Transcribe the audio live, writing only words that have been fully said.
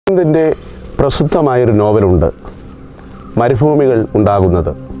ഇതിൻ്റെ പ്രസിദ്ധമായൊരു നോവലുണ്ട്, മരുഭൂമികൾ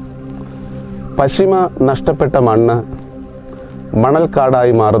ഉണ്ടാകുന്നത്. പശിമ നഷ്ടപ്പെട്ട മണ്ണ്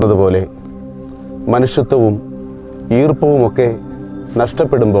മണൽക്കാടായി മാറുന്നത് പോലെ മനുഷ്യത്വവും ഈർപ്പവുമൊക്കെ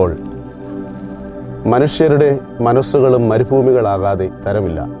നഷ്ടപ്പെടുമ്പോൾ മനുഷ്യരുടെ മനസ്സുകളും മരുഭൂമികളാകാതെ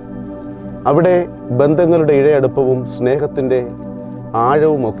തരമില്ല. അവിടെ ബന്ധങ്ങളുടെ ഇഴയടുപ്പവും സ്നേഹത്തിൻ്റെ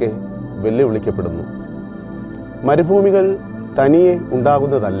ആഴവുമൊക്കെ വെല്ലുവിളിക്കപ്പെടുന്നു. മരുഭൂമികൾ തനിയെ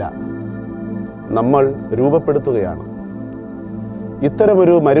ഉണ്ടാകുന്നതല്ല, നമ്മൾ രൂപപ്പെടുത്തുകയാണ്.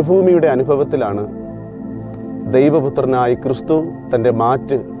 ഇത്തരമൊരു മരുഭൂമിയുടെ അനുഭവത്തിലാണ് ദൈവപുത്രനായി ക്രിസ്തു തൻ്റെ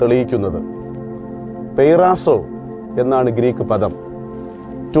മാറ്റ് തെളിയിക്കുന്നത്. പെയ്റാസോ എന്നാണ് ഗ്രീക്ക് പദം.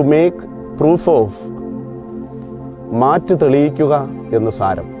 ടു മേക്ക് പ്രൂഫ് ഓഫ്, മാറ്റ് തെളിയിക്കുക എന്ന്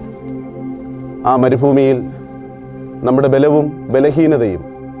സാരം. ആ മരുഭൂമിയിൽ നമ്മുടെ ബലവും ബലഹീനതയും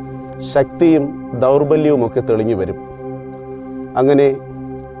ശക്തിയും ദൗർബല്യവുമൊക്കെ തെളിഞ്ഞു വരും. അങ്ങനെ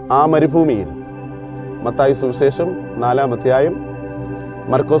ആ മരുഭൂമിയിൽ മത്തായി സുവിശേഷം 4-ാം അധ്യായം,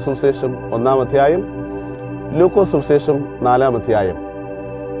 മർക്കോസ് സുവിശേഷം 1-ാം അധ്യായം, ലൂക്കോസ് സുവിശേഷം 4-ാം അധ്യായം,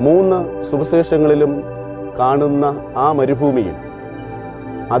 3 സുവിശേഷങ്ങളിലും കാണുന്ന ആ മരുഭൂമിയിൽ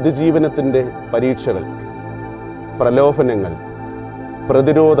അതിജീവനത്തിൻ്റെ പരീക്ഷകൾ, പ്രലോഭനങ്ങൾ,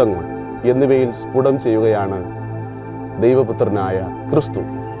 പ്രതിരോധങ്ങൾ എന്നിവയിൽ സ്ഫുടം ചെയ്യുകയാണ് ദൈവപുത്രനായ ക്രിസ്തു.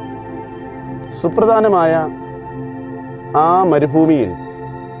 സുപ്രധാനമായ ആ മരുഭൂമിയിൽ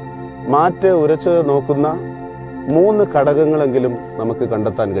മാറ്റ് ഉരച്ച് നോക്കുന്ന 3 ഘടകങ്ങളെങ്കിലും നമുക്ക്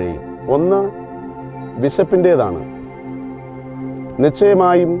കണ്ടെത്താൻ കഴിയും. ഒന്ന് വിശപ്പിൻ്റേതാണ്.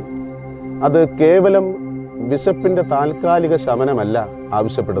 നിശ്ചയമായും അത് കേവലം വിശപ്പിൻ്റെ താൽക്കാലിക ശമനമല്ല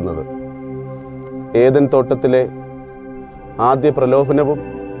ആവശ്യപ്പെടുന്നത്. ഏദൻ തോട്ടത്തിലെ ആദ്യ പ്രലോഭനവും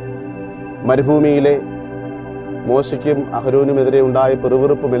മരുഭൂമിയിലെ മോശയ്ക്കും അഹരോനുമെതിരെ ഉണ്ടായ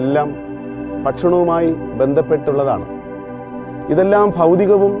പിറുപിറുപ്പുമെല്ലാം ഭക്ഷണവുമായി ബന്ധപ്പെട്ടുള്ളതാണ്. ഇതെല്ലാം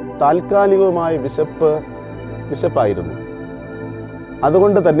ഭൗതികവും താൽക്കാലികവുമായ വിശപ്പായിരുന്നു.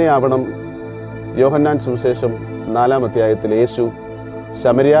 അതുകൊണ്ട് തന്നെയാവണം യോഹന്നാൻ സുവിശേഷം 4-ാം അധ്യായത്തിൽ യേശു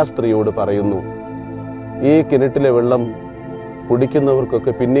ശമരിയാ സ്ത്രീയോട് പറയുന്നു, ഈ കിണറ്റിലെ വെള്ളം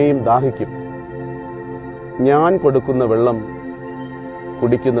കുടിക്കുന്നവർക്കൊക്കെ പിന്നെയും ദാഹിക്കും. ഞാൻ കൊടുക്കുന്ന വെള്ളം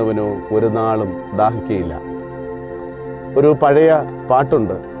കുടിക്കുന്നവനോ ഒരു നാളും ദാഹിക്കയില്ല. ഒരു പഴയ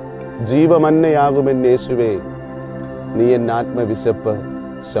പാട്ടുണ്ട്, ജീവമന്നയാകുമെൻ യേശുവേ, നീ എൻ ആത്മവിശപ്പ്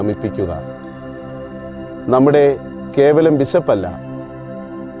ശമിപ്പിക്കുക. നമ്മുടെ കേവലം വിശപ്പല്ല,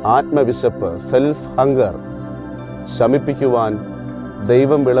 ആത്മവിശപ്പ്, സെൽഫ് ഹങ്കർ ശമിപ്പിക്കുവാൻ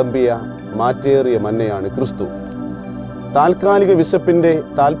ദൈവം വിളമ്പിയ മാറ്റേറിയ മന്നയാണ് ക്രിസ്തു. താൽക്കാലിക വിശപ്പിൻ്റെ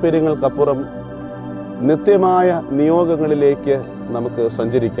താല്പര്യങ്ങൾക്കപ്പുറം നിത്യമായ നിയോഗങ്ങളിലേക്ക് നമുക്ക്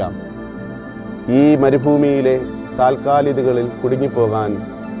സഞ്ചരിക്കാം. ഈ മരുഭൂമിയിലെ താൽക്കാലികതകളിൽ കുടുങ്ങിപ്പോകാൻ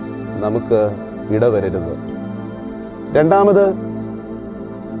നമുക്ക് ഇടവരരുത്. രണ്ടാമത്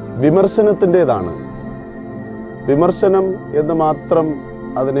വിമർശനത്തിൻ്റെതാണ്. വിമർശനം എന്ന് മാത്രം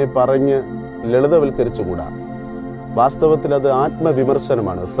അതിനെ പറഞ്ഞ് ലളിതവൽക്കരിച്ചുകൂടാ. വാസ്തവത്തിൽ അത്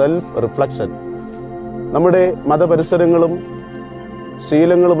ആത്മവിമർശനമാണ്, സെൽഫ് റിഫ്ലക്ഷൻ. നമ്മുടെ മതപരിസരങ്ങളും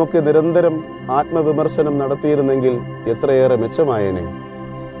ശീലങ്ങളുമൊക്കെ നിരന്തരം ആത്മവിമർശനം നടത്തിയിരുന്നെങ്കിൽ എത്രയേറെ മെച്ചമായേനെ.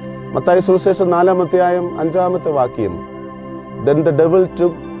 മത്തായി സുവിശേഷം 4-ാം അധ്യായം 5-ാമത്തെ വാക്യം, Then the devil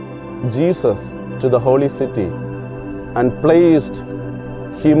took Jesus to the holy city and placed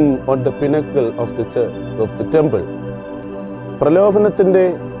him on the pinnacle of the temple. പ്രലോഭനത്തിൻ്റെ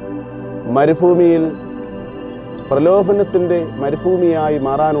മരുഭൂമിയായി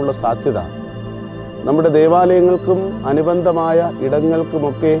മാറാനുള്ള സാധ്യത നമ്മുടെ ദേവാലയങ്ങൾക്കും അനുബന്ധമായ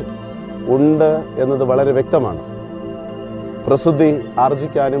ഇടങ്ങൾക്കുമൊക്കെ ഉണ്ട് എന്നത് വളരെ വ്യക്തമാണ്. പ്രസിദ്ധി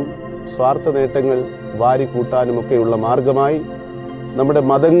ആർജിക്കാനും സ്വാർത്ഥ നേട്ടങ്ങൾ വാരിക്കൂട്ടാനുമൊക്കെയുള്ള മാർഗമായി നമ്മുടെ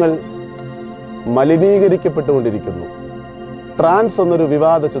മതങ്ങൾ മലിനീകരിക്കപ്പെട്ടുകൊണ്ടിരിക്കുന്നു. ട്രാൻസ് എന്നൊരു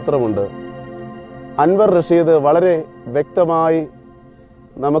വിവാദ ചിത്രമുണ്ട്. അൻവർ റഷീദ് വളരെ വ്യക്തമായി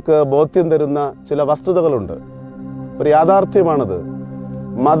നമുക്ക് ബോധ്യം തരുന്ന ചില വസ്തുതകളുണ്ട്. ഒരു യാഥാർത്ഥ്യമാണത്.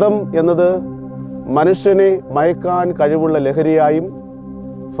 മതം എന്നത് മനുഷ്യനെ മയക്കാൻ കഴിവുള്ള ലഹരിയായും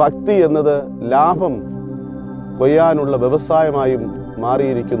ഭക്തി എന്നത് ലാഭം കൊയ്യാനുള്ള വ്യവസായമായും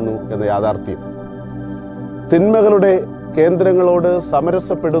മാറിയിരിക്കുന്നു എന്ന യാഥാർത്ഥ്യം. തിന്മകളുടെ കേന്ദ്രങ്ങളോട്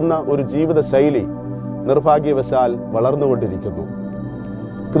സമരസപ്പെടുന്ന ഒരു ജീവിത ശൈലി നിർഭാഗ്യവശാൽ വളർന്നുകൊണ്ടിരിക്കുന്നു.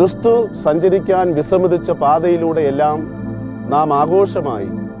 ക്രിസ്തു സഞ്ചരിക്കാൻ വിസമ്മതിച്ച പാതയിലൂടെയെല്ലാം നാം ആഘോഷമായി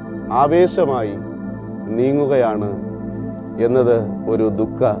ആവേശമായി നീങ്ങുകയാണ് എന്നത് ഒരു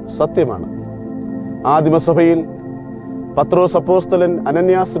ദുഃഖ സത്യമാണ്. ആദിമസഭയിൽ പത്രോസ് അപ്പോസ്തലൻ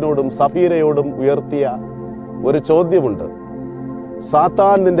അനന്യാസിനോടും സഫീരയോടും ഉയർത്തിയ ഒരു ചോദ്യമുണ്ട്.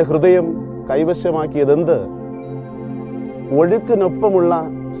 സാത്താൻ നിന്റെ ഹൃദയം കൈവശമാക്കിയതെന്ത്? ഒഴുക്കിനൊപ്പമുള്ള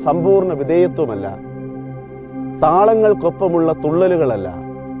സമ്പൂർണ്ണ വിധേയത്വമല്ല, താളങ്ങൾക്കൊപ്പമുള്ള തുള്ളലുകളല്ല,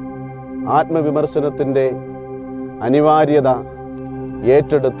 ആത്മവിമർശനത്തിൻ്റെ അനിവാര്യത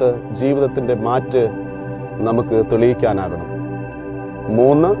ഏറ്റെടുത്ത് ജീവിതത്തിൻ്റെ മാറ്റ് നമുക്ക് തെളിയിക്കാനാകണം.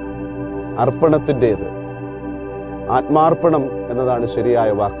 3, അർപ്പണത്തിൻ്റേത്. ആത്മാർപ്പണം എന്നതാണ് ശരിയായ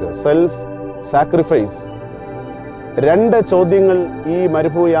വാക്ക്. Self sacrifice. 2 ചോദ്യങ്ങൾ ഈ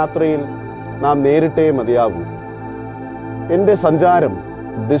മരുഭൂയാത്രയിൽ നാം നേരിട്ടേ മതിയാകൂ. എൻ്റെ സഞ്ചാരം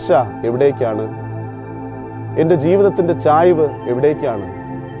ദിശ എവിടേക്കാണ്? എൻ്റെ ജീവിതത്തിൻ്റെ ചായ്വ് എവിടേക്കാണ്?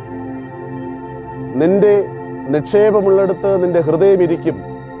 നിന്റെ നിക്ഷേപമുള്ളിടത്ത് നിന്റെ ഹൃദയം ഇരിക്കും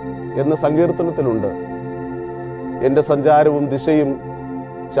എന്ന് സങ്കീർത്തനത്തിലുണ്ട്. എൻ്റെ സഞ്ചാരവും ദിശയും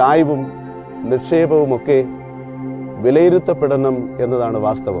ചായ്വും നിക്ഷേപവുമൊക്കെ വിലയിരുത്തപ്പെടണം എന്നതാണ്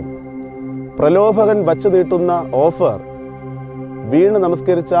വാസ്തവം. പ്രലോഭകൻ വച്ചു നീട്ടുന്ന ഓഫർ, വീണ്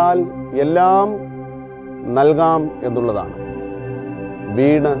നമസ്കരിച്ചാൽ എല്ലാം നൽകാം എന്നുള്ളതാണ്.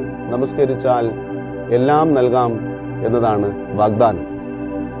 വീണ് നമസ്കരിച്ചാൽ എല്ലാം നൽകാം എന്നതാണ് വാഗ്ദാനം.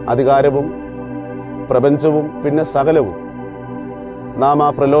 അധികാരവും പ്രപഞ്ചവും പിന്നെ സകലവും. നാം ആ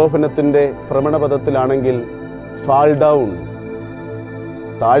പ്രലോഭനത്തിൻ്റെ ഭ്രമണപഥത്തിലാണെങ്കിൽ ഫാൾ ഡൗൺ,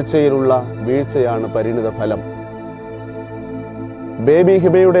 താഴ്ചയിലുള്ള വീഴ്ചയാണ് പരിണിത ഫലം. ബേബി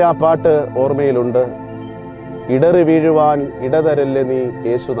ഹിബയുടെ ആ പാട്ട് ഓർമ്മയിലുണ്ട്. ഇടറി വീഴുവാൻ ഇടതരല്ലേ നീ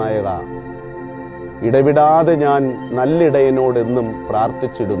യേശുനായക, ഇടവിടാതെ ഞാൻ നല്ലിടയനോടെന്നും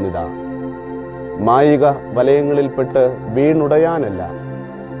പ്രാർത്ഥിച്ചിടുന്നിതാ. മായിക വലയങ്ങളിൽപ്പെട്ട് വീണുടയാനല്ല,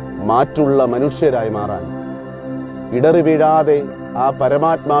 മാറ്റുള്ള മനുഷ്യരായി മാറാൻ. ഇടറി വീഴാതെ ആ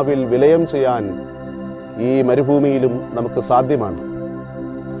പരമാത്മാവിൽ വിലയം ചെയ്യാൻ ഈ മരുഭൂമിയിലും നമുക്ക് സാധ്യമാണ്.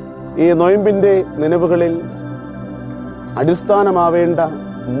 ഈ നൊയമ്പിൻ്റെ നിലവുകളിൽ അടിസ്ഥാനമാവേണ്ട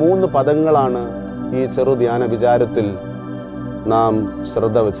 3 പദങ്ങളാണ് ഈ ചെറുധ്യാന വിചാരത്തിൽ നാം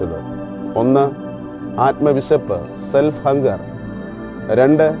ശ്രദ്ധ വച്ചത്. 1, ആത്മവിശപ്പ്, self hunger.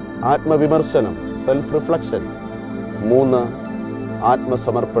 2, ആത്മവിമർശനം, self reflection. 3,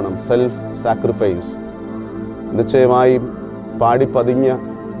 ആത്മസമർപ്പണം, self sacrifice. നിശ്ചയമായും പാടിപ്പതിഞ്ഞ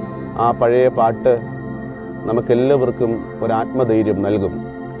ആ പഴയ പാട്ട് നമുക്കെല്ലാവർക്കും ഒരാത്മധൈര്യം നൽകും.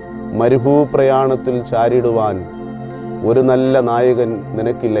 മരുഭൂപ്രയാണത്തിൽ ചാരിടുവാൻ ഒരു നല്ല നായകൻ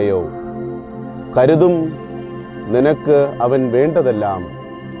നിനക്കില്ലയോ? കരുതും നിനക്ക് അവൻ വേണ്ടതെല്ലാം,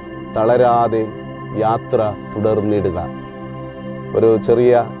 തളരാതെ യാത്ര തുടർന്നിടുക. ഒരു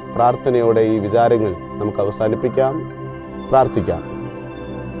ചെറിയ പ്രാർത്ഥനയോടെ ഈ വിചാരങ്ങൾ നമുക്ക് അവസാനിപ്പിക്കാം. പ്രാർത്ഥിക്കാം.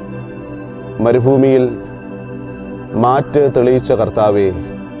 മരുഭൂമിയിൽ മാറ്റ് തെളിയിച്ച കർത്താവേ,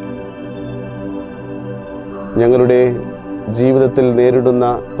 ഞങ്ങളുടെ ജീവിതത്തിൽ നേരിടുന്ന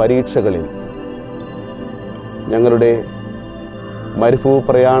പരീക്ഷകളിൽ, ഞങ്ങളുടെ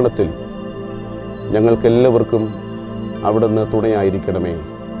മരുഭൂപ്രയാണത്തിൽ ഞങ്ങൾക്കെല്ലാവർക്കും അവിടുന്ന് തുണയായിരിക്കണമേ.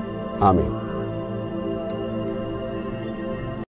 ആമേൻ.